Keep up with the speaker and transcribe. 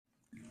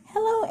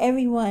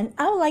everyone.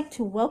 I would like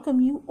to welcome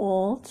you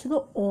all to the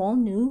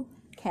all-new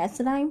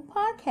Kassadine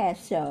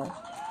podcast show.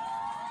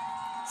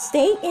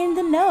 Stay in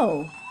the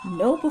know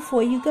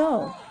before you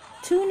go.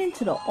 Tune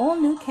into the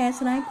all-new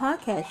Kassadine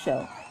podcast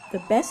show,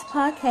 the best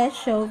podcast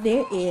show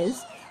there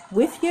is,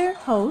 with your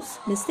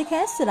host, Mr.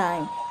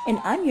 Kassadine, and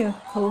I'm your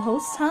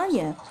co-host,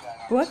 Tanya,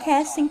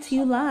 broadcasting to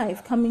you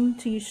live, coming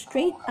to you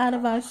straight out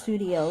of our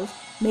studios,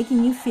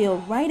 making you feel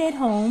right at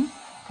home,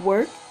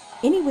 work,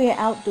 anywhere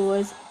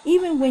outdoors,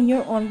 even when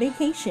you're on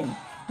vacation.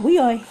 We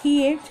are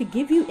here to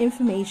give you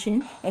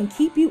information and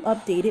keep you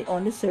updated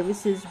on the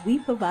services we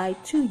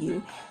provide to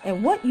you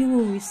and what you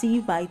will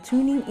receive by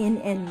tuning in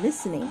and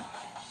listening.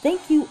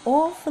 Thank you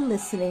all for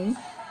listening.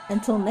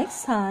 Until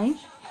next time,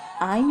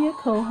 I'm your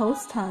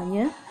co-host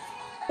Tanya,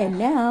 and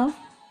now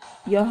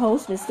your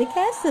host Mr.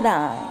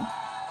 Kassadine.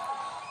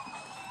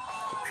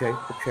 Okay.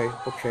 All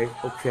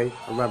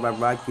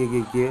right.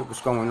 Yeah.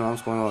 What's going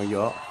on,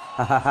 y'all?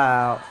 Ha ha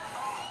ha.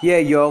 Yeah,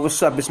 yo,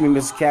 what's up? It's me,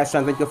 Mr.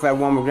 Kassadine. Thank you for that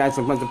warm round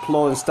of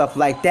applause and stuff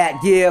like that.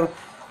 Yeah,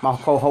 my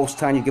co-host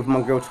Tanya, give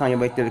my girl Tanya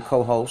right there, the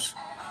co-host.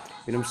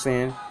 You know what I'm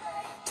saying?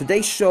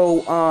 Today's show,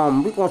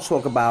 we're gonna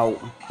talk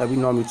about, like we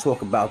normally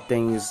talk about,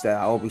 things that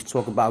I always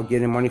talk about,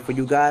 getting money for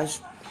you guys.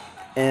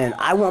 And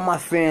I want my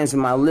fans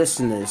and my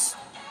listeners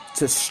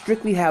to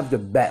strictly have the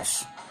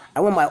best. I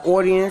want my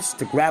audience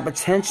to grab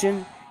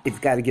attention. If you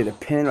got to get a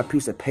pen or a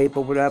piece of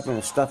paper, whatever,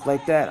 and stuff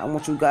like that, I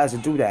want you guys to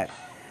do that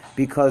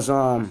because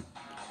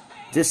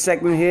this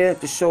segment here,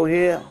 this show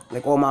here,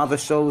 like all my other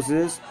shows,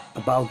 is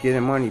about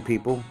getting money,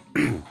 people.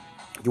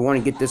 You want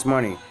to get this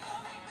money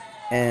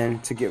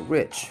and to get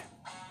rich.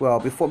 Well,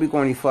 before we go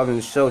any further in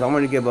the show, I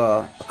want to give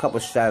a couple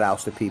of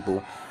shout-outs to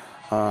people.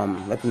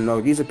 Let them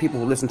know these are people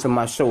who listen to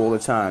my show all the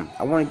time.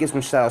 I want to give some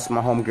shout-outs to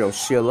my homegirl,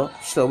 Sheila.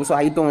 Sheila, what's up?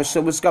 How you doing,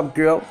 Sheila? What's up,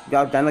 girl?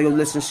 Y'all, I know you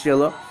listen,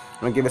 Sheila.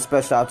 I want to give a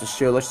special shout-out to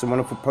Sheila. She's a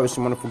wonderful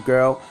person, wonderful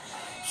girl.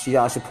 She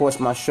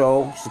supports my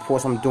show. She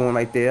supports what I'm doing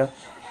right there.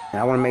 And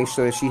I want to make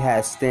sure that she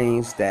has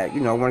things that,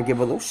 I want to give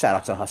a little shout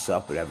out to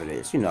herself, whatever it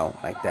is,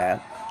 like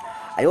that.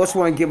 I also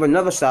want to give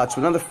another shout out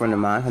to another friend of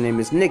mine. Her name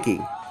is Nikki,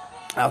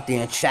 out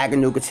there in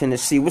Chattanooga,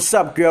 Tennessee. What's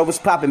up, girl? What's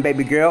poppin',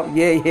 baby girl?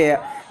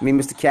 Yeah. Me,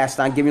 Mr.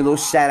 Kassadine, give me a little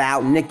shout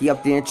out. Nikki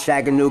up there in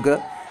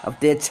Chattanooga, up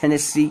there,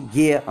 Tennessee.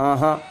 Yeah,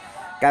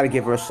 Gotta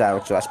give her a shout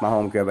out, y'all. That's my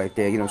homegirl right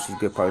there. She's a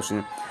good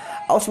person.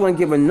 I also want to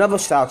give another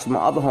shout out to my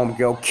other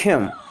homegirl,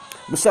 Kim.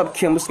 What's up,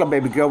 Kim? What's up,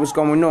 baby girl? What's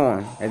going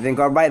on? Everything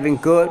all right? Everything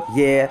good?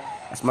 Yeah.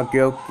 That's my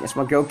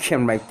girl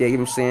Kim right there, you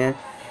know what I'm saying?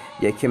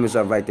 Yeah, Kim is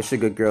up right there. She's a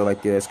good girl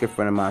right there. It's a good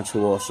friend of mine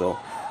too also.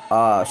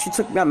 She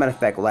took me out, matter of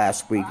fact,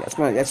 last week. I just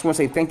want to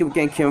say thank you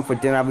again, Kim, for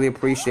dinner. I really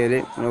appreciate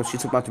it. She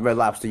took me out to Red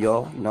Lobster,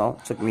 y'all.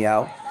 Took me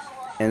out.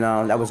 And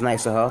that was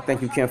nice of her.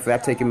 Thank you, Kim, for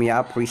that, taking me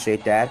out.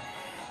 Appreciate that.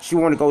 She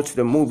wanted to go to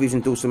the movies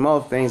and do some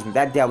other things, but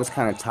that day I was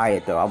kind of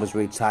tired, though. I was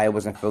really tired,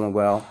 wasn't feeling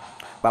well.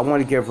 But I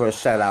wanted to give her a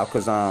shout out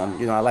because,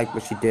 I liked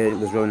what she did. It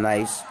was real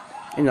nice.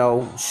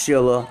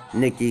 Sheila,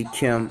 Nikki,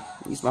 Kim,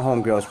 these my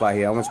homegirls right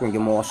here. I just want to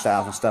give them all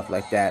shout-outs and stuff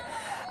like that.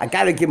 I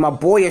got to give my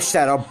boy a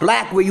shout-out.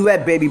 Black, where you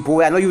at, baby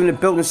boy? I know you're in the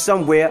building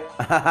somewhere.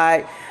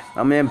 My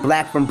man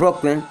Black from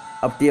Brooklyn,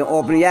 up there on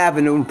Albany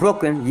Avenue in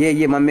Brooklyn.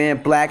 Yeah, my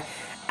man Black.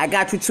 I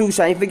got you too,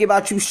 so I ain't forget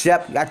about you,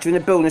 Shep. Got you in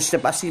the building,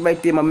 Shep. I see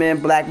right there, my man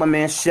Black, my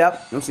man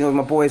Shep. I'm seeing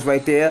my boys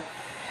right there.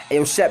 Hey,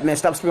 yo, Shep, man,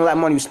 stop spending all that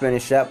money you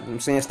spending, Shep. I'm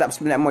saying, stop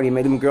spending that money,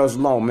 man. Them girls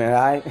alone, man,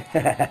 all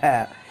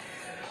right?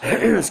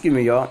 Excuse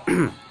me, y'all.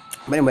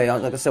 But anyway,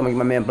 like I said,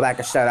 my man Black,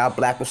 a shout out.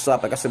 Black, what's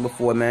up? Like I said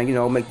before, man,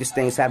 make these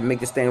things happen, make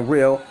this thing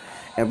real.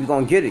 And we're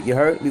going to get it, you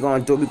heard? We're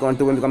going to do it, we're going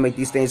to make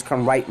these things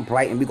come right and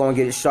bright, and we're going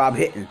to get it sharp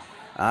hitting,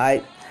 all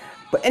right?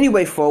 But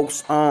anyway,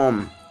 folks,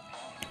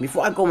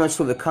 before I go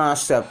into the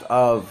concept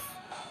of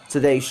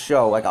today's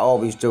show, like I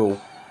always do,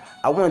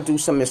 I want to do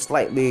something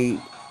slightly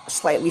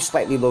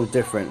a little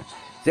different.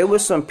 There were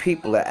some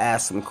people that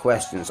asked some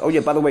questions. Oh, yeah,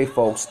 by the way,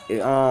 folks,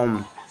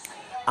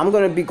 I'm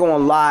going to be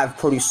going live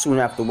pretty soon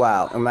after a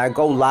while. And when I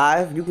go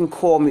live, you can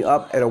call me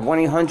up at a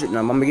 1-800 number.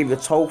 I'm going to give you a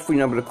toll-free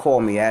number to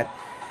call me at.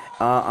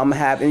 I'm going to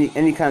have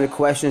any kind of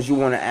questions you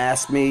want to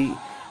ask me,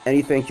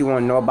 anything you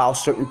want to know about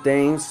certain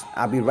things.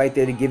 I'll be right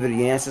there to give you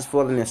the answers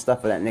for them and stuff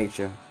of that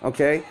nature.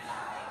 Okay?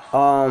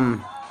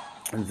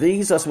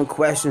 These are some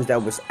questions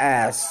that was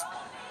asked.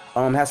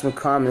 Had some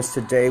comments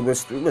today. It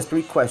was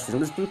 3 questions. It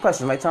was 3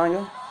 questions, right,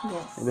 Tanya?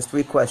 Yes. It was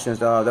 3 questions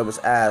that was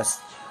asked.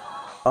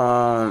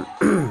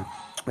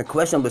 The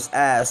question was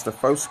asked, the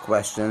first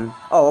question.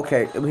 Oh,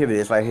 okay. Here it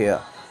is right here.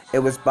 It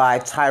was by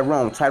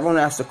Tyrone. Tyrone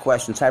asked the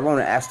question.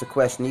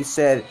 He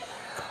said,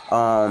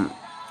 how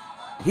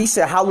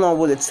long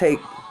will it take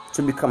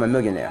to become a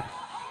millionaire?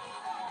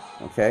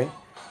 Okay.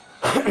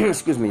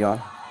 Excuse me, y'all.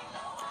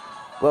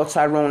 Well,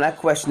 Tyrone, that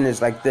question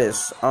is like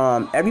this.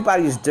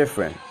 Everybody is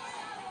different.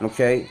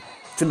 Okay.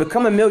 To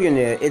become a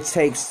millionaire, it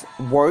takes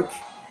work.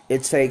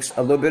 It takes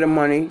a little bit of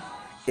money.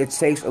 It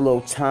takes a little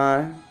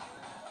time,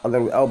 a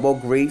little elbow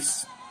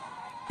grease,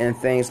 and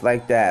things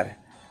like that.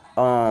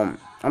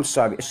 I'm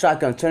sorry.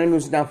 Shotgun, turn the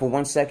music down for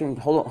 1 second.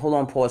 Hold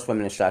on, pause for a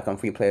minute, Shotgun,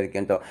 before you play it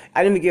again, though.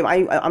 I didn't even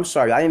give, I'm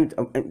sorry. I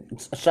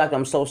didn't, Shotgun,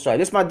 I'm so sorry.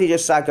 This is my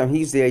DJ Shotgun.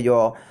 He's there,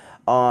 y'all.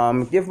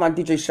 Give my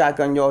DJ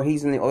Shotgun, y'all.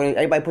 He's in the audience.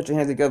 Everybody put your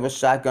hands together with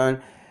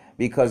Shotgun,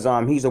 because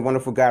he's a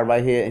wonderful guy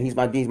right here. And he's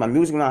my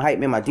music man, hype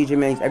man, my DJ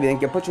man, everything.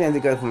 Put your hands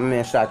together for my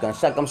man, Shotgun.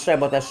 Shotgun, I'm sorry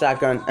about that,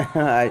 Shotgun.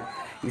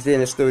 He's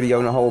in the studio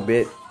in a whole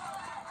bit.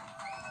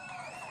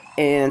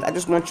 And I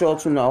just want y'all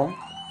to know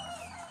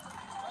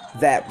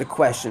that the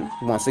question,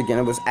 once again,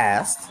 it was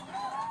asked.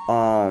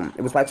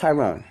 It was by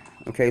Tyrone.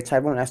 Okay,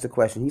 Tyrone asked the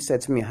question. He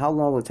said to me, how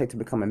long will it take to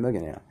become a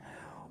millionaire?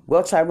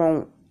 Well,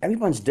 Tyrone,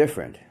 everyone's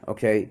different,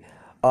 okay?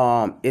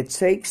 It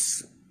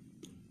takes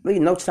really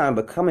no time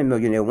to become a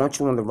millionaire once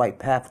you're on the right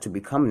path to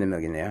becoming a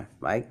millionaire,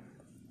 right?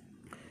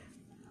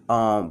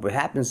 What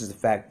happens is the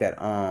fact that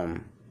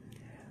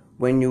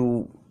when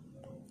you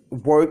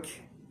work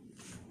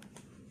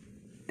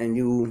and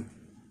you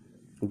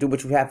do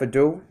what you have to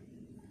do,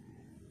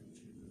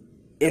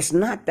 it's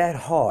not that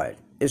hard.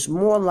 It's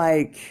more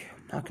like,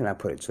 how can I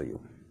put it to you?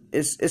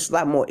 It's a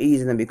lot more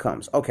easy than it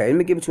becomes. Okay, let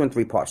me give it to you in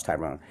 3 parts,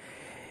 Tyrone.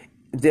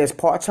 There's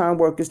part-time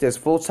workers, there's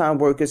full-time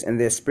workers, and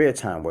there's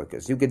spare-time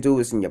workers. You could do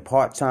this in your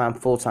part-time,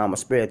 full-time, or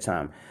spare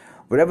time.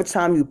 Whatever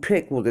time you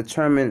pick will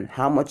determine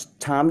how much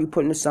time you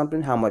put into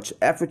something, how much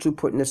effort you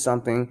put into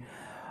something,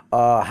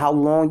 how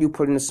long you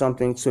put into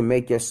something to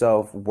make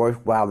yourself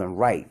worthwhile and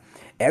right.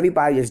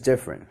 Everybody is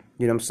different.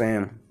 You know what I'm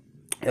saying?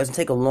 It doesn't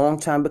take a long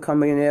time to become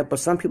a millionaire, but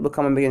some people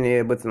become a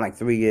millionaire within like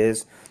 3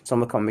 years.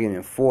 Some become a millionaire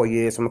in 4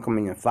 years. Some become a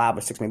millionaire in 5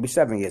 or 6, maybe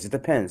 7 years. It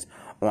depends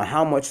on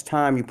how much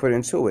time you put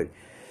into it.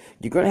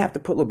 You're going to have to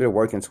put a little bit of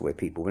work into it,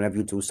 people, whenever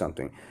you do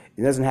something.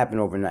 It doesn't happen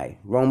overnight.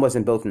 Rome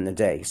wasn't built in a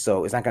day,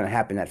 so it's not going to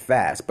happen that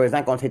fast. But it's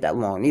not going to take that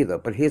long either.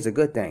 But here's a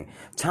good thing.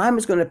 Time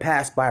is going to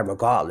pass by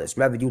regardless,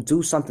 whether you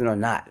do something or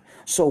not.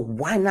 So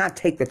why not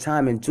take the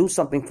time and do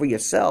something for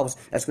yourselves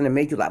that's going to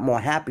make you a lot more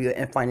happier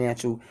and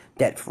financial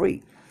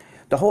debt-free?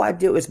 The whole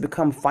idea is to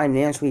become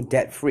financially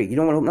debt-free.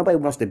 Nobody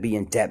wants to be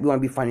in debt. We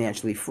want to be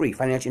financially free,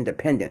 financially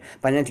independent,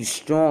 financially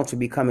strong to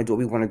become and do what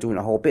we want to do in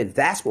the whole bit.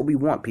 That's what we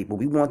want, people.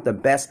 We want the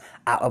best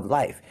out of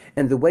life.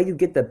 And the way you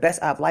get the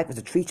best out of life is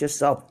to treat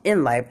yourself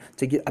in life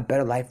to get a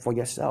better life for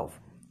yourself.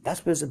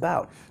 That's what it's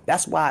about.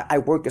 That's why I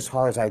work as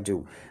hard as I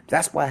do.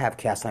 That's why I have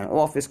Kassadine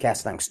Office,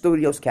 Kassadine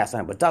Studios,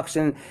 Kassadine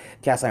Production,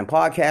 Kassadine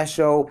Podcast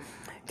Show,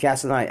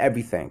 Kassadine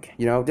everything.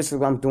 You know, this is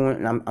what I'm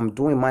doing, and I'm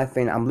doing my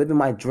thing. I'm living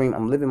my dream.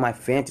 I'm living my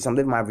fantasy. I'm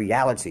living my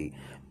reality.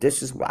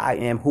 This is what I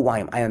am, who I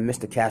am. I am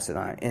Mr.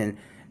 Kassadine, and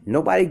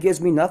nobody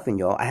gives me nothing,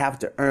 y'all. I have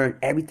to earn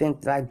everything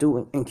that I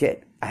do and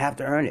get. I have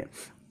to earn it.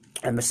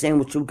 I'm the same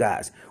with you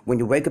guys. When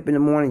you wake up in the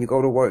morning, you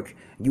go to work,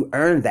 you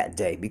earn that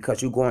day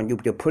because you're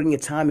putting your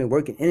time and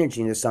work and energy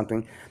into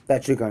something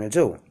that you're going to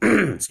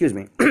do. Excuse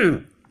me.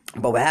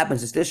 But what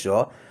happens is this,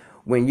 y'all.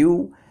 When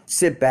you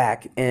sit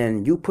back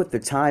and you put the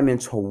time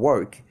into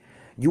work,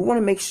 you want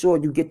to make sure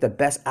you get the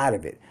best out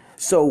of it.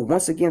 So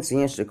once again, to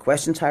answer the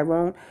question,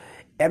 Tyrone,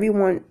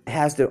 everyone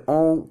has their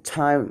own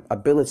time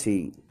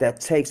ability that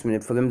takes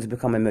for them to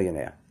become a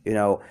millionaire. You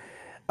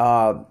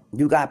know,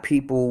 you got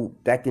people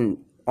that can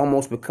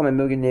almost become a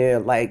millionaire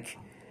like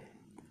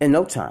in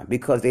no time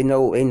because they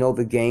know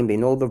the game, they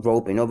know the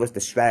rope, they know the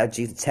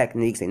strategies, the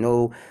techniques, they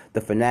know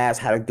the finesse,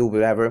 how to do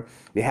whatever.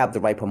 They have the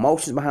right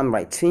promotions behind them, the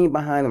right team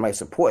behind them, the right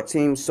support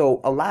team.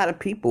 So a lot of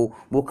people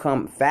will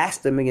come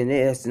faster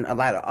millionaires than a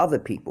lot of other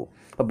people.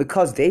 But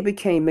because they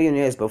became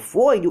millionaires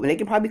before you, and they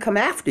can probably come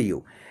after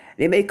you.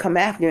 They may come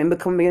after you and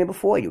become a millionaire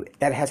before you.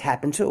 That has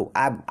happened too.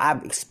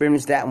 I've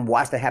experienced that and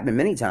watched that happen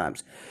many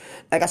times.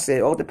 Like I said,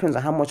 it all depends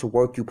on how much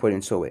work you put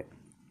into it.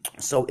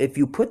 So if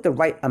you put the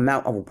right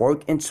amount of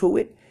work into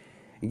it,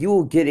 you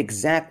will get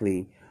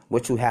exactly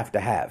what you have to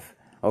have,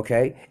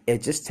 okay?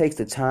 It just takes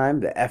the time,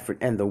 the effort,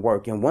 and the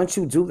work. And once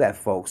you do that,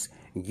 folks,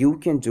 you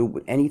can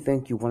do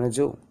anything you want to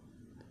do,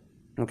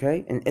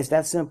 okay? And it's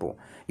that simple.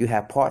 You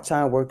have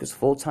part-time workers,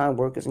 full-time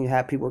workers, and you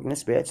have people working in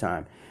spare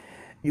time.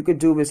 You could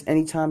do this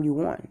anytime you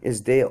want.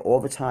 It's there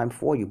all the time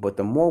for you. But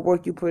the more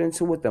work you put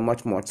into it, the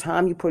much more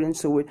time you put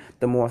into it,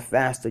 the more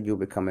faster you'll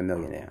become a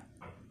millionaire.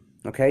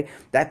 Okay,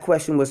 that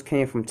question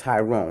came from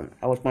Tyrone.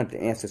 I always wanted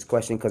to answer this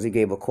question because he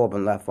gave a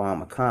Corbin left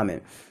a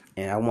comment,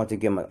 and I wanted to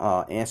give him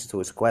an answer to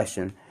his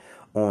question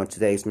on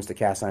today's Mr.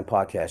 Kassadine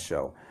podcast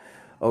show.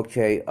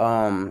 Okay,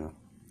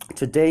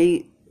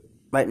 today,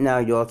 right now,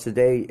 y'all,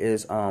 today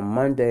is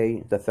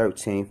Monday the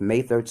 13th,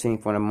 May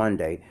 13th on a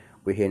Monday.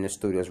 We're here in the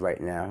studios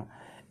right now,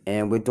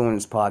 and we're doing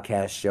this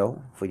podcast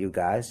show for you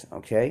guys.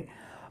 Okay,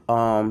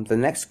 the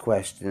next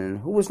question.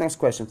 Who was next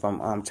question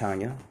from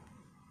Tanya?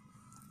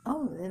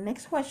 Oh, the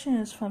next question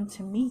is from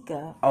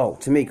Tamika. Oh,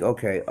 Tamika,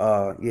 okay.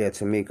 Yeah,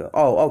 Tamika.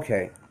 Oh,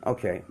 okay.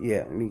 Okay,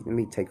 yeah, let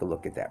me take a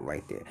look at that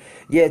right there.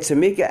 Yeah,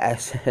 Tamika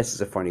asks, this is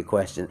a funny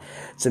question.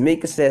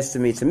 Tamika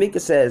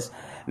says,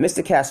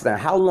 Mr. Kassadine,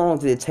 how long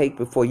did it take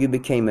before you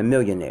became a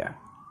millionaire?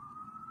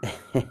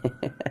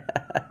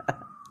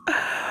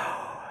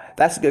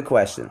 That's a good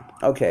question.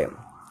 Okay.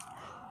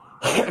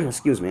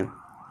 Excuse me.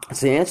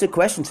 To answer the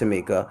question,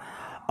 Tamika,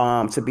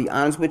 to be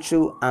honest with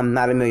you, I'm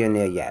not a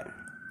millionaire yet.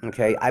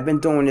 Okay, I've been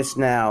doing this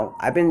now.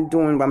 I've been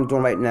doing what I'm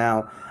doing right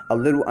now a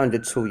little under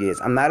 2 years.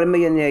 I'm not a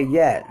millionaire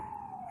yet.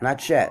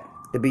 Not yet,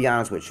 to be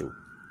honest with you.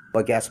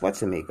 But guess what,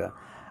 Tamika?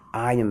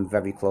 I am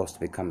very close to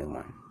becoming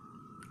one.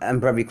 I'm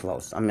very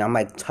close. I mean, I'm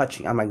like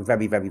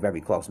very, very,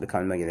 very close to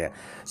becoming a millionaire.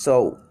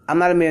 So, I'm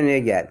not a millionaire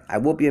yet. I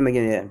will be a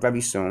millionaire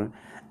very soon.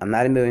 I'm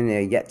not a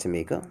millionaire yet,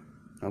 Tamika.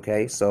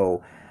 Okay,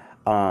 so,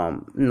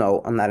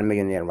 no, I'm not a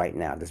millionaire right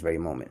now, this very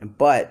moment.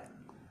 But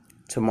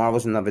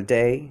tomorrow's another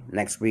day,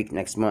 next week,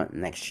 next month,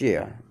 next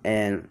year.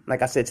 And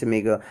like I said,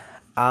 Tamika,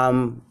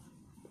 I'm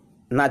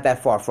not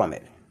that far from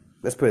it.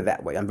 Let's put it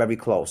that way. I'm very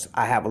close.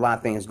 I have a lot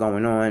of things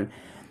going on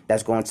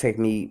that's going to take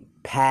me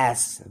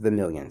past the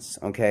millions,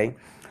 okay?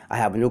 I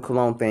have a new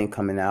cologne thing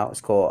coming out.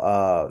 It's called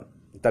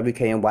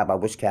WKNY by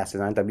Wish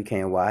Kassadine,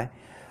 WKNY.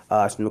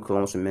 It's new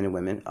colognes for men and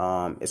women.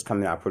 It's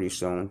coming out pretty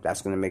soon.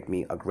 That's going to make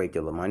me a great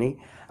deal of money.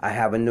 I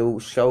have a new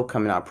show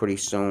coming out pretty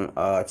soon.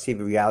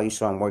 TV reality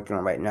show I'm working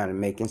on right now in the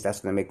makings.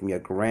 That's going to make me a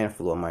grand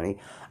full of money.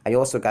 I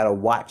also got a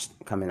watch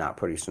coming out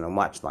pretty soon. A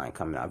watch line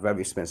coming out. A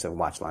very expensive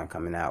watch line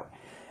coming out.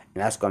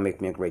 And that's going to make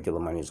me a great deal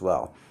of money as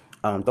well.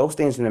 Those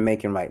things in the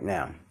making right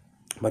now.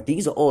 But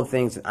these are all the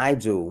things that I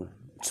do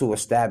to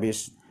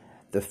establish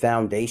the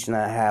foundation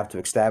I have to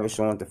establish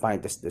on, to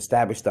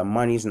establish the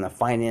monies and the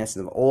finances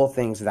of all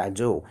things that I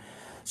do.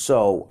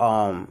 So,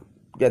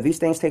 yeah, these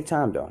things take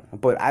time though.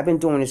 But I've been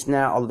doing this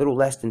now a little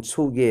less than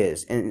 2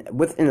 years. And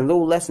within a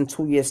little less than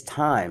 2 years'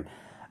 time,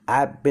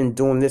 I've been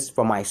doing this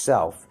for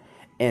myself.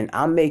 And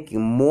I'm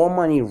making more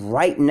money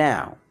right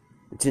now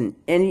than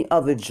any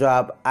other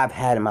job I've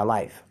had in my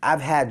life.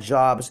 I've had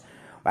jobs.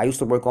 I used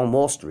to work on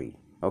Wall Street.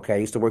 Okay, I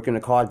used to work in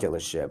a car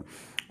dealership.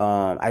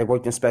 I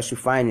worked in special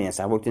finance.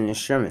 I worked in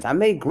insurance. I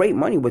made great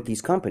money with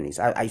these companies.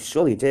 I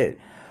surely did.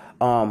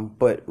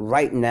 But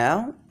right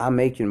now, I'm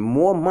making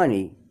more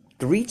money,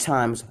 3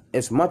 times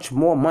as much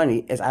more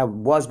money as I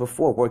was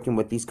before working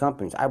with these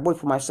companies. I work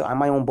for myself. I'm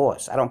my own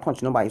boss. I don't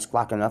punch nobody's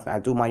clock or nothing. I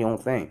do my own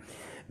thing.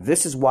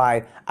 This is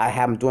why I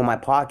am doing my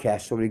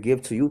podcast, so to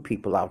give to you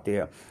people out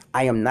there.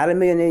 I am not a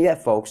millionaire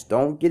yet, folks.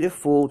 Don't get it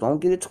fooled. Don't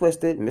get it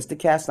twisted. Mr.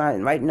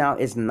 Kassadine right now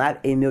is not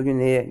a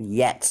millionaire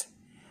yet.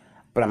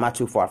 But I'm not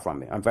too far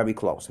from it. I'm very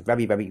close.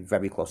 Very, very,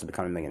 very close to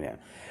becoming a millionaire.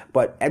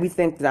 But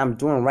everything that I'm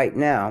doing right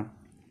now,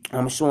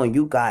 I'm showing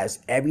you guys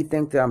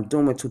everything that I'm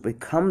doing to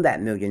become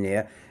that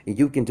millionaire, and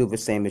you can do the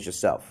same as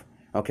yourself.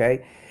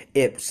 Okay?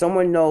 If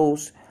someone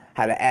knows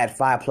how to add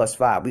 5 plus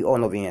 5, we all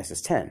know the answer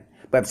is 10.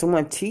 But if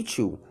someone teach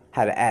you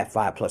how to add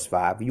 5 plus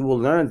 5, you will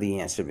learn the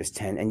answer is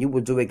 10, and you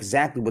will do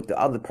exactly what the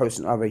other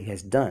person already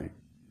has done.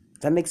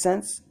 Does that make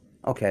sense?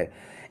 Okay.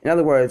 In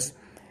other words,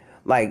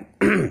 like,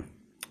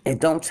 it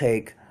don't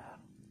take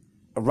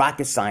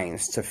rocket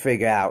science to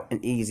figure out an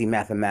easy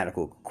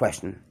mathematical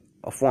question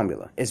or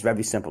formula. It's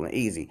very simple and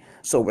easy.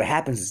 So what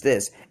happens is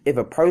this: if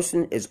a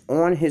person is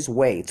on his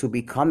way to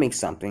becoming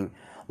something,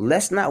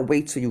 let's not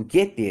wait till you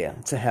get there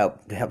to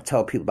help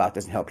tell people about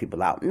this and help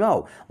people out.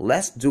 No,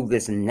 let's do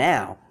this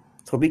now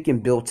so we can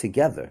build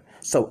together.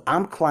 So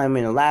I'm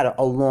climbing a ladder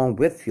along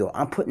with you.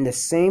 I'm putting the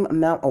same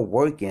amount of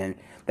work in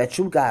that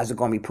you guys are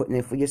going to be putting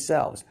in for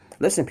yourselves.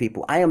 Listen,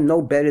 people, I am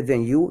no better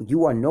than you.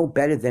 You are no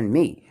better than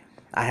me.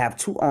 I have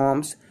 2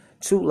 arms,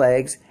 2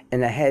 legs,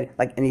 and a head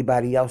like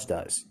anybody else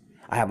does.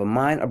 I have a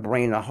mind, a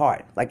brain, and a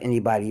heart like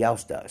anybody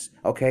else does.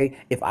 Okay?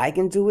 If I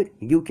can do it,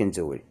 you can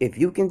do it. If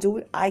you can do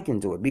it, I can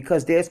do it.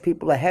 Because there's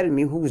people ahead of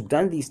me who's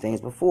done these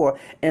things before,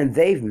 and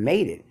they've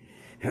made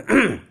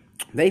it.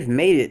 They've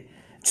made it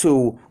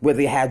to where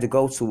they had to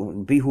go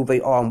to be who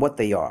they are and what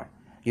they are.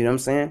 You know what I'm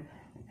saying?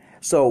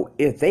 So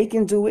if they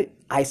can do it,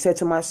 I said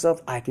to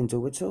myself, I can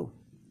do it too.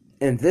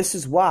 And this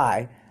is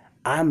why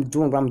I'm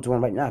doing what I'm doing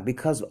right now,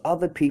 because of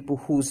other people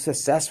who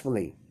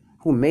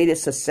made it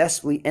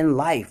successfully in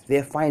life.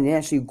 They're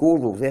financially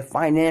gurus. They're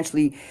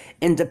financially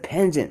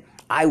independent.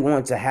 I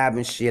want to have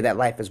and share that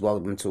life as well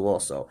with them too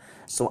also.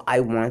 So I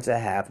wanted to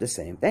have the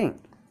same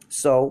thing.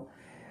 So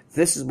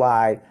this is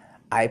why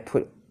I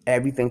put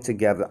everything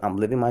together. I'm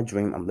living my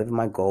dream. I'm living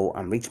my goal.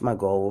 I'm reaching my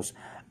goals.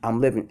 I'm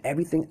living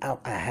everything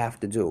out I have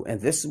to do. And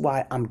this is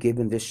why I'm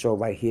giving this show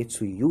right here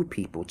to you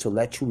people, to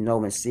let you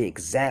know and see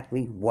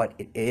exactly what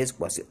it is,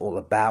 what's it all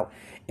about,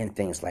 and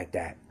things like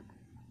that.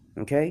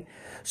 Okay?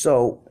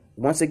 So,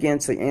 once again,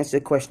 to answer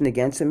your question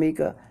again,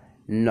 Tamika,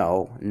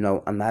 no,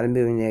 I'm not a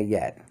millionaire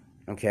yet.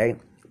 Okay?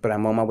 But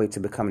I'm on my way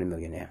to becoming a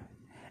millionaire.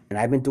 And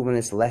I've been doing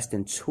this less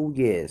than 2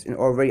 years. And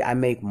already I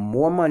make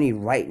more money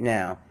right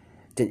now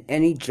than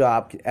any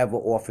job could ever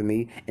offer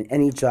me, and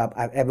any job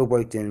I've ever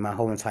worked in my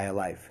whole entire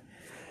life.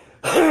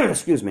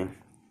 Excuse me.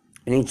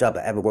 Any job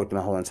I ever worked in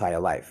my whole entire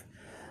life.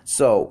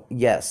 So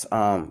yes,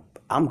 I'm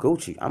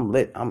Gucci. I'm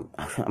lit.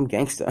 I'm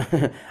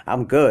gangster.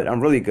 I'm good. I'm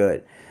really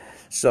good.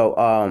 So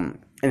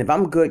and if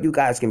I'm good, you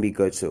guys can be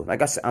good too.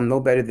 Like I said, I'm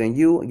no better than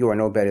you. You are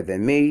no better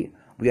than me.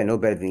 We are no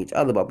better than each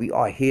other, but we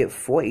are here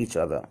for each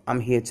other. I'm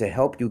here to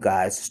help you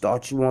guys,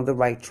 start you on the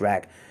right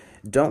track.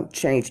 Don't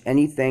change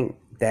anything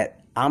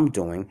that I'm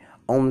doing.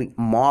 only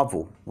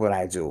marvel what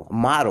I do,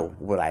 model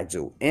what I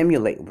do,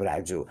 emulate what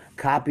I do,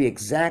 copy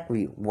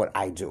exactly what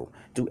I do.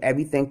 Do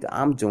everything that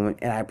I'm doing,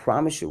 and I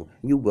promise you,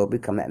 you will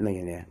become that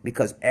millionaire.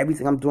 Because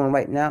everything I'm doing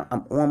right now,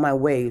 I'm on my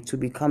way to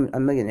becoming a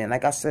millionaire. And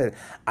like I said,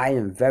 I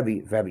am very,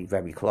 very,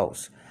 very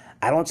close.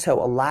 I don't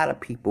tell a lot of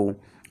people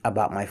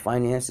about my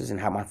finances and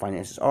how my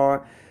finances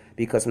are,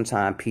 because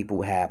sometimes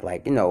people have,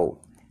 like, you know,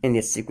 in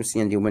their secrecy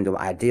and their window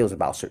ideals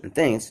about certain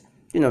things,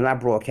 you know, not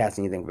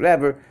broadcasting anything,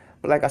 whatever.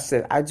 But like I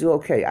said, I do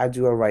okay. I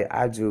do all right.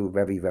 I do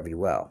very, very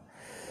well.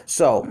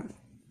 So,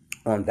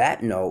 on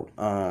that note,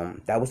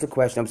 that was the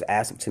question that was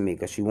asked to me,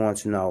 because she wanted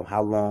to know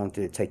how long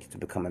did it take you to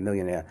become a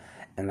millionaire.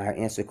 And I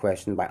answered the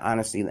question by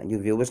honestly letting you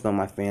viewers know,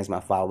 my fans, my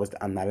followers,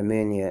 that I'm not a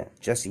millionaire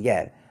just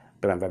yet,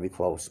 but I'm very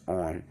close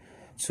on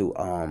to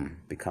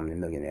becoming a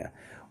millionaire.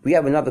 We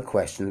have another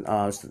question.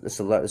 It's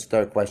the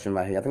third question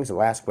right here. I think it's the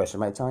last question,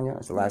 right, Tanya?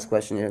 It's the last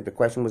question here. The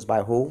question was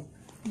by who?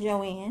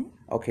 Joanne.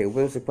 Okay,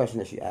 what was the question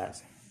that she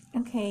asked?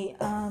 Okay,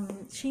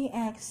 she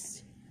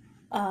asked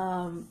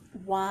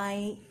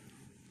why.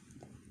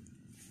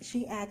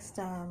 She asked,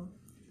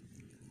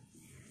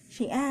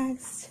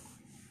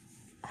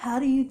 how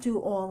do you do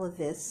all of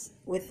this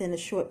within a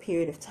short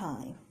period of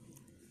time?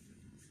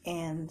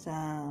 And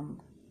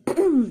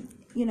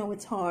you know,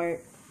 it's hard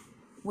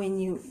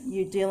when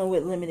you're dealing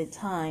with limited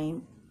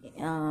time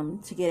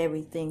to get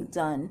everything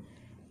done,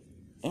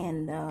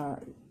 and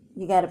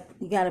you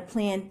gotta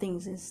plan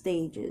things in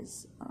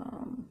stages,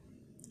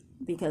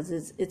 because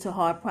it's a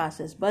hard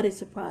process, but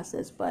it's a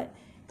process. But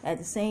at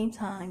the same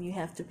time, you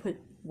have to put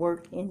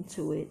work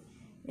into it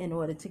in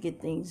order to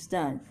get things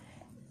done.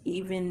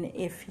 Even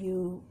if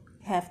you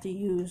have to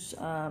use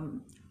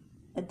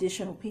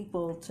additional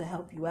people to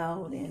help you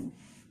out and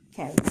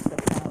carry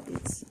stuff out,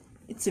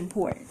 it's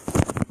important.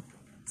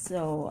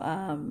 So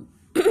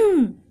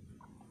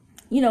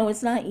you know,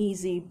 it's not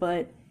easy,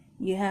 but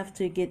you have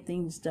to get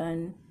things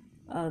done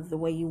the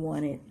way you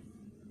want it,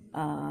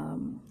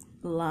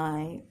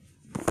 live.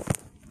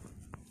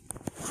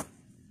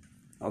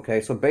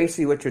 Okay, so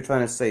basically what you're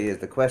trying to say is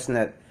the question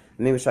that,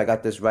 let me make sure I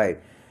got this right.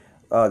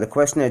 The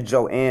question that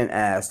Joanne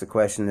asked, the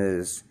question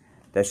is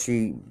that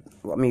she,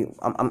 I mean,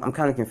 I'm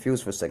kind of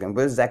confused for a second.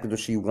 What exactly does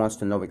she wants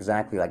to know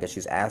exactly? Like, is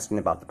she asking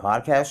about the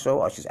podcast show,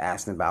 or she's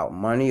asking about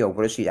money, or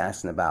what is she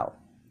asking about?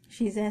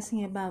 She's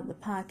asking about the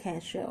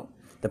podcast show.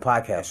 The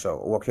podcast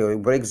show. Okay,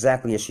 what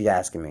exactly is she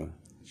asking me?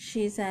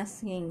 She's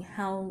asking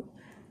how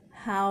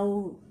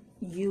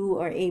you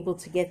are able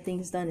to get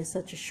things done in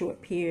such a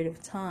short period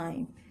of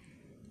time.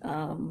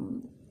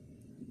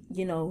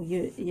 You know,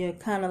 you're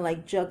kind of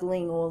like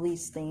juggling all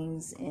these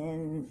things,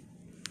 and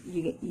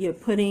you're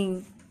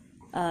putting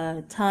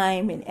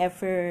time and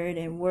effort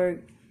and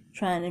work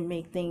trying to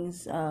make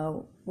things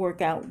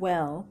work out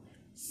well,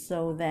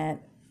 so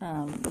that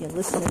your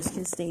listeners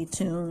can stay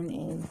tuned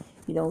and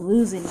you don't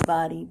lose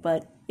anybody.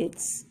 But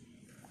it's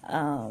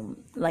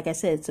like I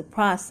said, it's a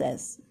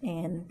process,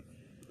 and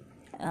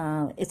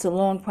it's a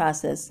long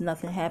process.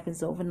 Nothing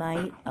happens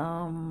overnight,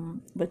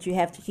 but you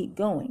have to keep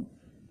going.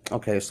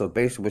 Okay, so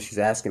basically what she's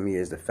asking me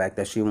is the fact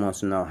that she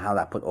wants to know how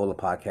I put all the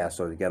podcasts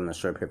together in a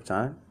short period of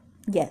time?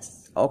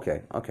 Yes.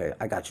 Okay,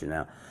 I got you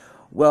now.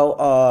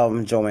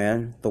 Well,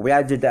 Joanne, the way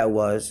I did that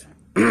was,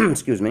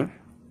 excuse me,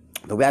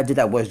 the way I did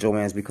that was,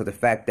 Joanne, is because the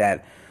fact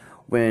that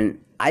when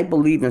I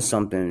believe in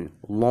something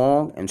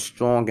long and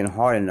strong and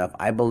hard enough,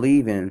 I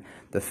believe in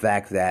the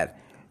fact that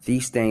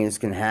these things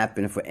can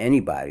happen for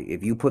anybody.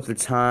 If you put the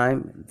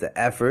time, the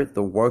effort,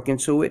 the work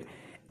into it,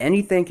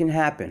 anything can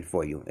happen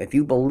for you. If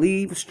you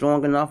believe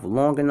strong enough,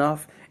 long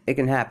enough, it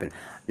can happen.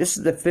 This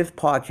is the fifth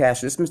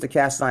podcast. This is Mr.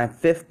 Kassadine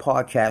fifth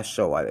podcast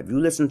show. If you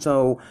listen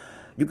to,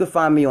 you can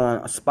find me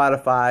on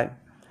Spotify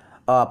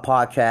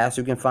podcast.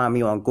 You can find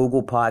me on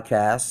Google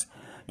Podcasts.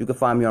 You can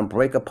find me on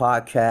Breaker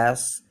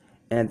Podcasts.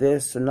 And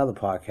there's another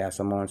podcast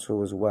I'm on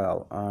too as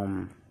well.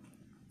 I'm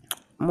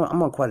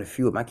on quite a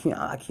few of them.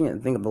 I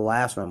can't think of the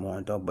last one I'm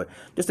on though, but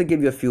just to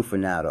give you a few for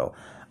now though.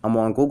 I'm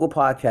on Google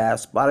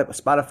Podcasts,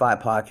 Spotify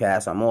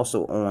Podcasts. I'm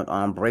also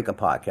on Breaker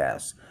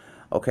Podcasts.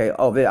 Okay.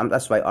 Oh,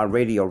 that's right. On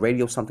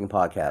Radio Something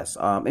Podcast.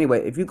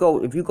 Anyway, if you go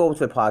to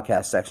the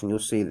podcast section, you'll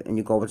see, and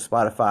you go to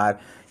Spotify,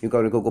 you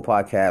go to Google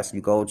Podcasts, you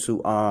go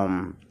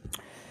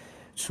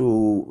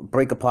to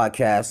Breaker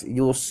Podcasts,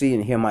 you'll see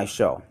and hear my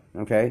show.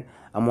 Okay.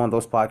 I'm on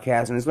those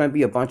podcasts, and there's going to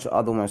be a bunch of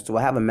other ones too.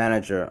 I have a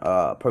manager,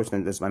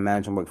 person that's my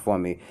manager work for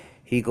me.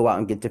 He go out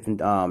and get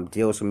different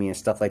deals for me and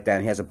stuff like that,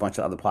 and he has a bunch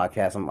of other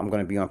podcasts I'm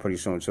going to be on pretty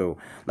soon too.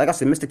 Like I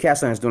said, Mr.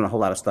 Kassadine is doing a whole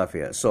lot of stuff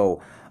here. So,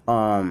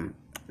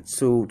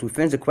 to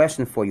finish the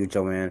question for you,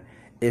 Joanne,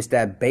 is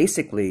that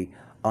basically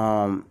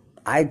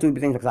I do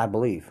things because I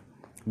believe.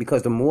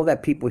 Because the more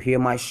that people hear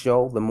my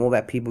show, the more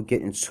that people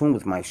get in tune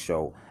with my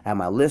show. I have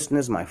my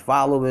listeners, my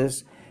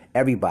followers,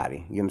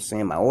 everybody. You know what I'm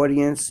saying? My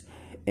audience.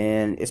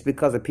 And it's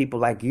because of people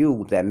like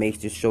you that makes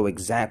this show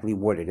exactly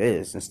what it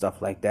is and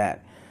stuff like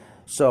that.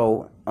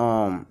 So,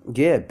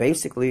 yeah,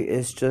 basically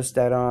it's just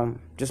that,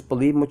 just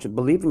believe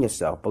in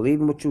yourself, believe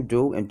in what you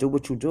do, and do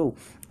what you do.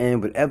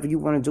 And whatever you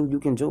want to do, you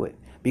can do it.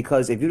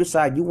 Because if you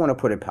decide you want to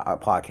put a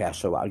podcast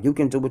show out, you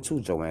can do it too,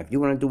 Joanne. If you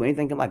want to do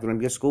anything in life, you want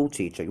to be a school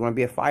teacher, you want to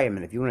be a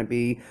fireman, if you want to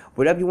be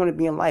whatever you want to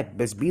be in life,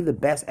 just be the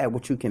best at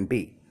what you can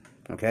be.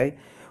 Okay?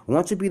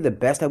 Once you be the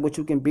best at what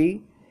you can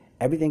be,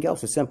 everything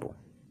else is simple.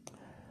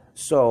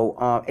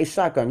 So, hey,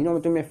 Shotgun, you know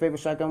what? Do me a favor,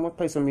 Shotgun. Let's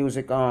play some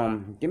music.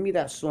 Give me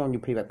that song you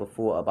played back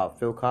before about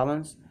Phil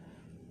Collins.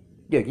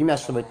 Yeah, give me that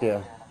song right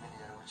there.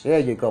 There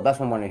you go. That's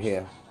what I want to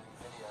hear.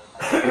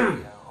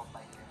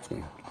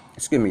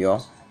 Excuse me,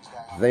 y'all.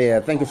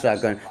 There, thank you,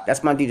 Shotgun.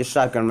 That's my DJ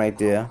Shotgun right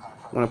there.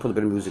 I want to put a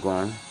bit of music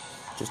on,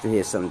 just to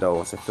hear something,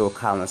 though. It's a Phil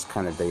Collins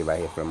kind of day right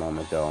here for a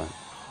moment, though.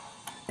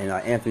 And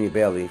Anthony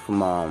Bailey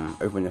from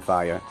Earth, Wind &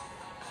 Fire.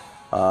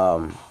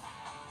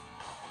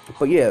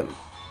 But yeah,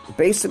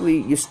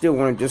 basically, you still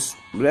want to just,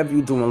 whatever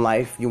you do in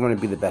life, you want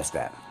to be the best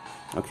at,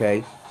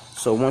 okay?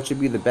 So once you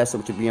be the best at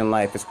what you be in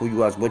life, it's who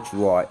you are, it's what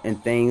you are,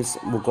 and things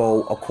will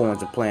go according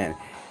to plan.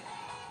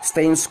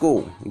 Stay in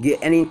school. Get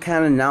any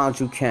kind of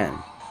knowledge you can,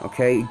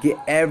 okay? Get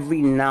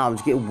every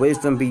knowledge. Get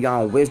wisdom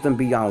beyond wisdom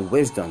beyond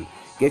wisdom.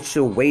 Get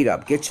your weight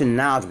up. Get your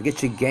knowledge up.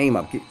 Get your game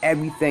up. Get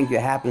everything you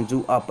happen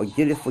to do up, but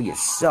get it for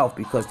yourself,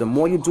 because the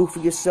more you do for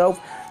yourself,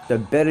 the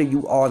better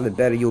you are, the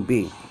better you'll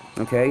be,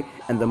 okay?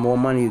 And the more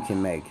money you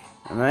can make,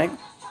 all right?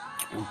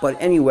 But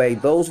anyway,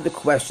 those are the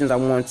questions I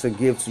wanted to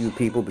give to you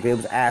people, because it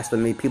was asked of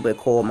me. People that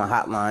called my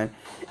hotline,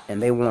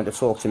 and they wanted to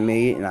talk to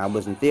me, and I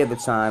wasn't there at the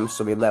time,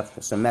 so they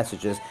left some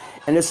messages.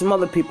 And there's some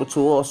other people,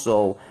 too,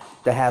 also,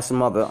 that have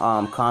some other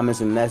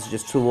comments and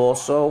messages, too,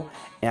 also.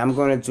 And I'm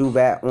going to do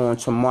that on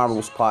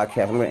tomorrow's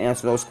podcast. I'm going to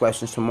answer those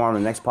questions tomorrow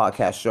in the next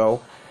podcast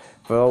show.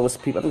 For those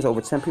people, I think it's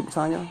over 10 people,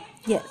 Tanya?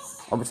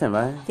 Yes. Over 10,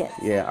 right? Yes.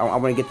 Yeah, I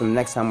want to get them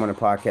next time on the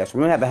podcast.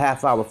 We're going to have a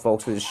half hour,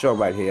 folks, for this show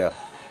right here.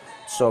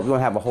 So we don't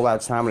have a whole lot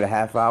of time with a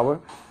half hour.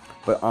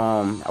 But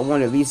I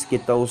want to at least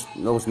get those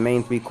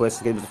main 3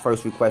 questions, get the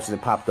first 3 questions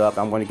that popped up.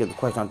 I want to get the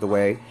question out the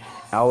way.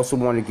 I also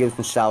want to give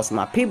some shouts to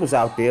my peoples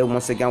out there.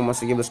 Once again, I want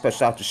to give a special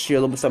shout out to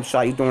Sheila. What's up,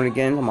 Sheila? You doing it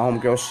again? My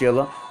homegirl,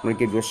 Sheila. I want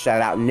to give you a shout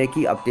out,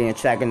 Nikki, up there in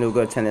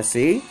Chattanooga,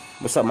 Tennessee.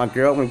 What's up, my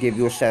girl? I want to give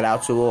you a shout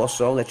out to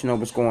also, let you know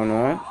what's going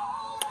on.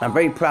 I'm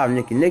very proud of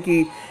Nikki.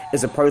 Nikki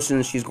is a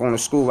person, she's going to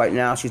school right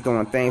now. She's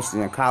doing things. She's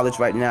in college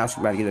right now. She's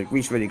about to get a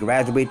degree. She's ready to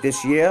graduate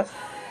this year.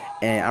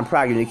 And I'm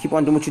proud of you, Nikki. Keep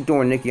on doing what you're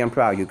doing, Nikki. I'm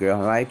proud of you, girl.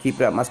 All right? Keep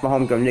it up. That's my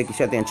homegirl, Nikki. She's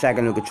out there in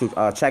Chattanooga,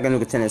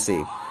 Tennessee.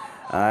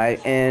 All right?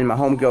 And my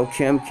homegirl,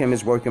 Kim. Kim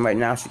is working right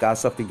now. She got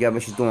herself together.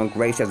 She's doing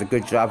great. She has a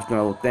good job. She's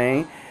doing a little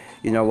thing.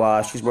 You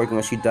know, she's working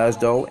what she does,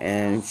 though.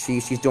 And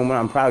she's doing what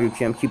I'm proud of you,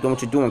 Kim. Keep doing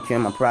what you're doing,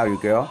 Kim. I'm proud of you,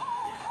 girl.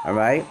 All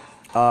right?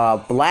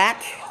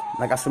 Black.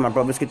 Like I said, my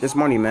brother, let's get this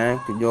money,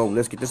 man. Yo,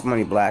 let's get this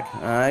money, Black.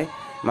 All right?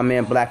 My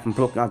man, Black from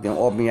Brooklyn, out there in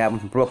Albany Avenue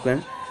from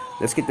Brooklyn.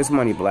 Let's get this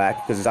money,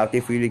 Black, because it's out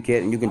there for you to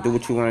get, and you can do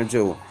what you want to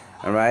do.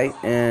 All right?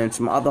 And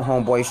to my other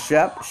homeboy,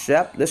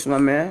 Shep, listen, my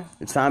man,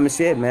 the time is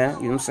here, man.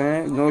 You know what I'm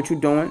saying? You know what you're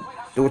doing.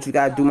 Do what you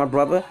got to do, my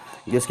brother.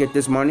 You just get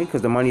this money,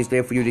 because the money is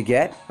there for you to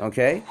get,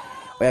 okay? All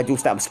you got to do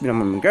is stop spending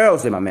on my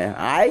girls there, my man,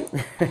 all right?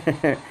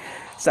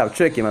 Stop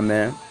tricking, my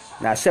man.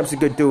 Now, Shep's a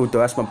good dude, though.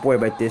 That's my boy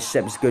right there.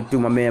 Shep's a good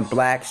dude. My man,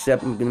 Black.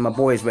 Shep, my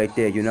boys right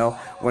there, you know?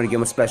 I want to give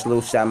him a special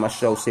little shout on my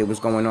show, see what's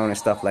going on and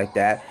stuff like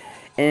that.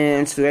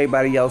 And to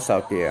everybody else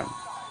out there.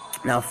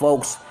 Now,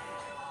 folks,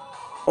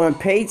 on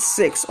page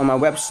 6 on my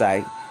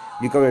website,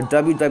 you go to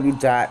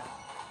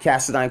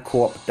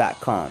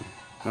www.kassadinecorp.com,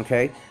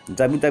 okay?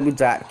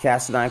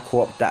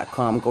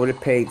 www.kassadinecorp.com. Go to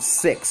page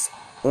 6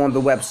 on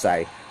the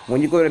website. When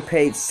you go to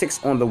page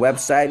 6 on the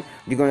website,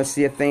 you're going to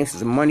see a thing that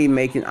says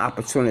money-making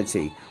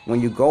opportunity.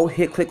 When you go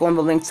click on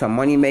the link to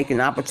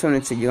money-making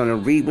opportunity, you're going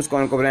to read what's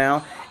going to go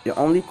down. It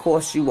only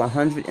costs you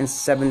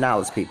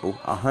 $107, people.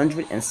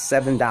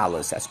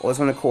 $107. That's all it's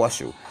going to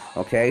cost you,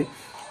 okay?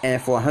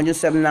 And for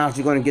 $107,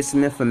 you're going to get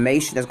some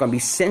information that's going to be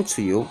sent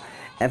to you.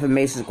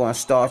 Information is going to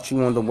start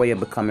you on the way of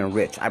becoming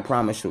rich. I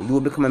promise you. You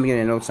will become a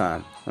millionaire in no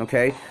time.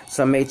 Okay?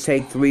 Some may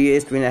take 3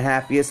 years,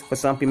 3.5 years. For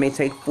some people, it may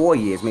take 4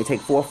 years. It may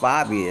take 4 or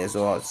 5 years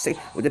or 6.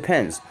 It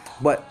depends.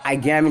 But I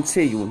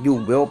guarantee you, you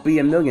will be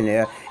a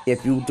millionaire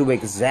if you do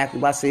exactly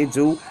what I say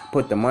do.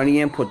 Put the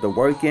money in, put the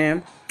work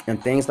in, and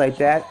things like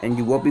that. And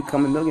you will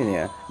become a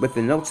millionaire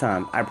within no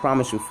time. I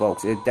promise you,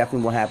 folks. It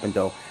definitely will happen,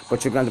 though.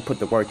 But you're going to put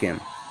the work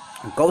in.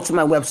 Go to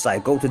my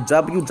website. Go to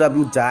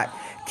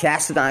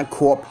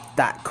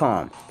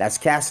www.kassadinecorp.com. That's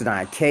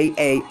Kassadine,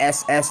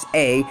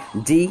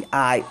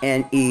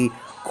 Kassadine,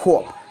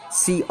 Corp,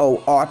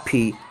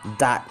 CORP.com.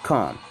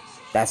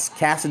 That's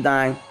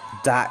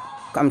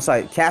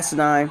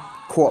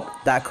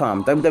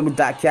KassadineCorp.com.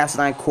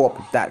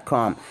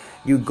 www.kassadinecorp.com.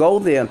 You go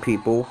there,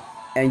 people,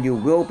 and you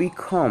will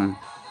become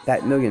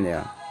that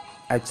millionaire.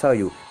 I tell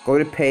you, go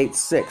to page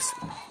 6.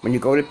 When you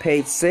go to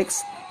page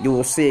 6, you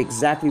will see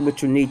exactly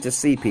what you need to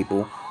see,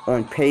 people.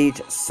 On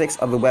page 6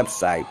 of the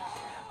website,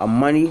 a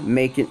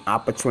money-making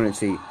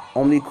opportunity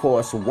only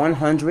costs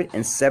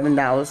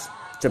 $107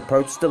 to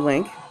purchase the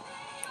link.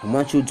 And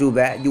once you do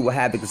that, you will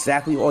have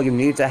exactly all you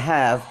need to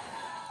have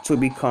to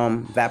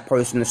become that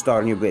person to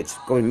start you rich.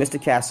 Go to Mr.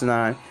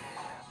 Kassadine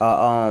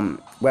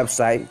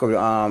website. Go to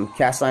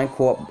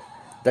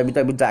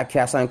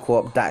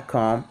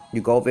www.kassadinecorp.com.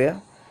 You go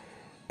there,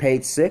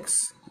 page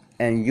 6,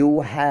 and you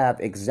will have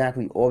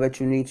exactly all that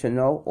you need to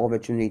know, all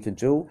that you need to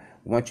do.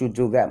 Once you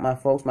do that, my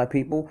folks, my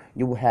people,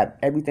 you will have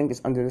everything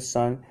that's under the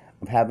sun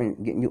of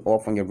getting you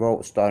off on your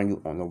road, starting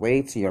you on the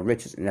way to your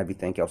riches and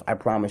everything else. I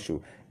promise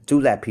you. Do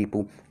that,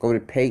 people. Go to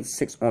page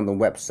 6 on the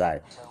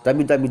website,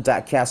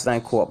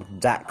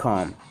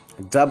 www.kasadinecorp.com.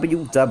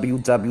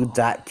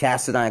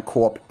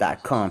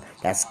 www.kasadinecorp.com.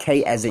 That's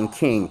K as in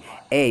King,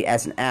 A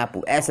as in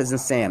Apple, S as in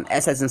Sam,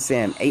 S as in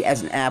Sam, A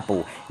as in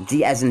Apple,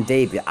 D as in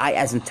David, I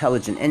as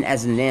intelligent, N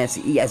as in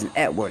Nancy, E as in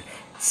Edward,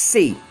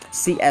 C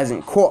as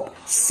in Corp,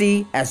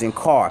 C as in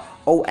Car,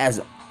 O as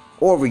in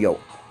Oreo,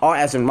 R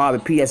as in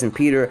Robert, P as in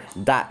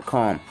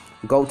Peter.com.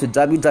 Go to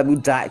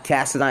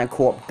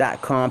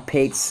www.kasadinecorp.com,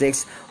 page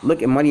 6.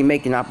 Look at money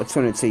making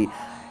opportunity.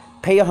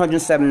 Pay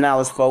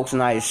 $107, folks,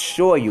 and I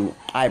assure you,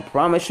 I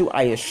promise you,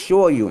 I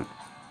assure you,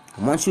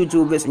 once you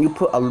do this and you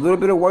put a little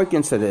bit of work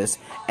into this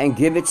and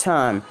give it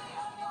time,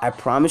 I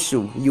promise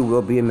you, you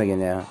will be a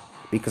millionaire.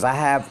 Because I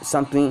have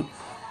something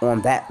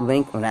on that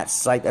link, on that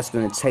site, that's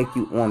going to take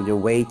you on your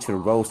way to the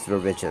road to the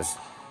riches.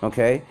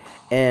 Okay?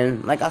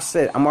 And like I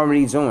said, I'm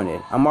already doing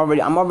it. I'm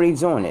already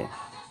doing it.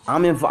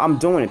 I'm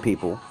doing it,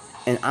 people.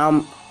 And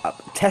I'm a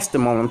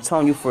testimony. I'm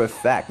telling you for a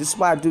fact. This is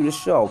why I do the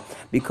show.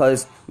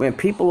 Because when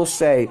people will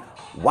say,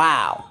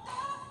 wow,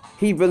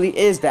 he really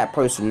is that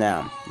person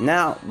now.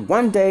 Now,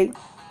 one day,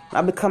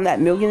 I become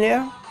that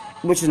millionaire,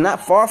 which is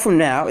not far from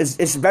now.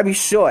 It's very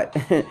short.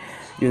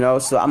 You know,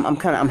 so I'm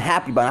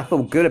happy about it. I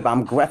feel good about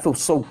it. I feel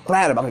so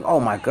glad about it. Like,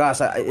 oh my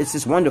gosh, it's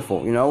just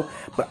wonderful, you know.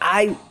 But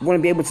I want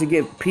to be able to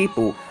give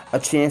people a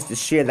chance to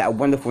share that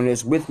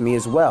wonderfulness with me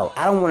as well.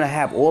 I don't want to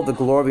have all the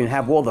glory and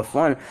have all the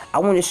fun. I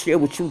want to share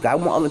with you guys. I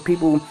want other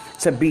people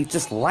to be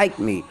just like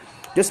me.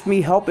 Just me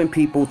helping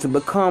people to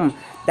become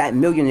that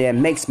millionaire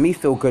makes me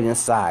feel good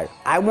inside.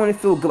 I want to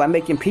feel good by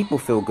making people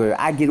feel good.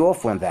 I get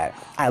off on that.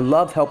 I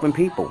love helping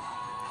people.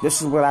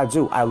 This is what I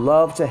do. I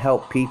love to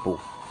help people. You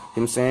know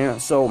what I'm saying?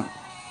 So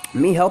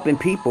me helping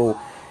people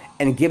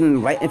and giving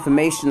them the right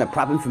information, the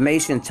proper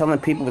information, telling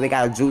people what they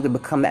got to do to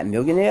become that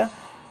millionaire.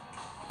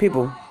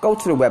 People, go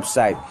to the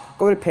website.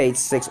 Go to page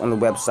 6 on the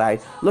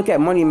website. Look at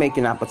money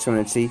making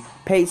opportunity.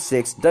 Page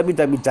 6,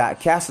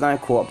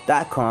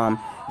 www.kasadinecorp.com.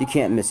 You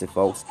can't miss it,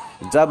 folks.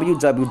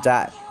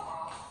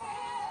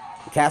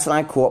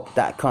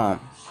 www.kasadinecorp.com.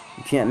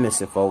 You can't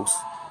miss it, folks.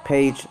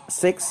 Page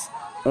 6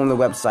 on the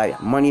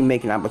website. Money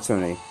making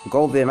opportunity.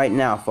 Go there right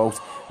now, folks.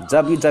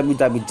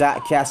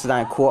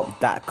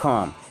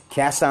 www.kasadinecorp.com.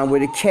 Kassadine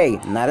with a K,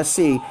 not a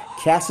C.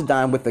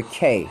 Kassadine with a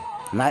K,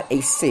 not a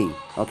C.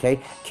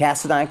 Okay?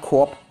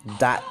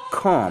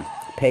 Kassadinecorp.com.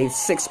 Page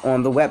 6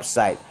 on the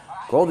website.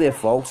 Go there,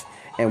 folks.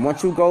 And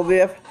once you go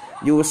there,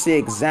 you will see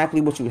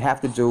exactly what you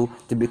have to do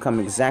to become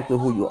exactly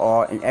who you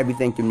are and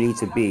everything you need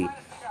to be.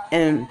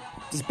 And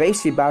that's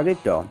basically about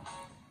it, though.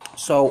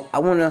 So I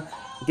want to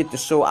get the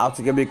show out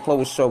to get ready to close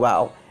the show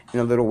out in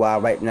a little while.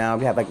 Right now,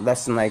 we have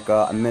less than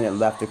a minute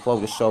left to close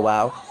the show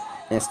out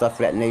and stuff of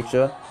that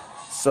nature.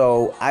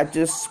 So I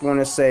just want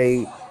to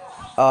say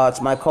to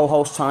my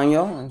co-host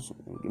Tanya,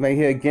 right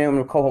here again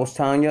with co-host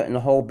Tanya and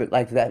the whole bit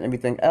like that and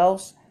everything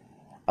else,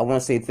 I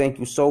want to say thank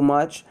you so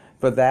much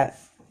for that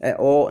and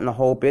all and the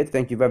whole bit.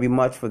 Thank you very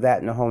much for that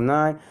and the whole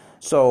 9.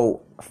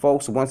 So,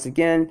 folks, once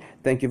again,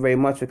 thank you very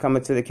much for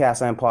coming to the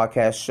Kassadine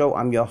Podcast Show.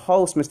 I'm your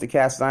host, Mr.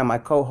 Kassadine, my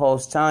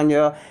co-host,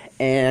 Tanya,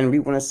 and we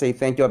want to say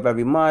thank you all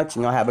very much.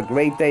 And y'all have a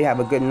great day. Have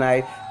a good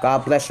night.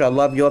 God bless you. I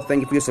love you all. Thank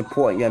you for your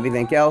support and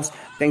everything else.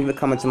 Thank you for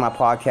coming to my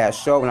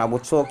podcast show, and I will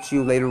talk to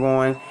you later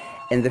on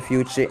in the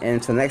future. And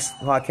until the next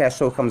podcast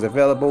show comes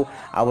available,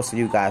 I will see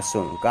you guys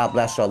soon. God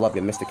bless you. I love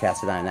you. Mr.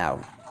 Kassadine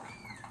out.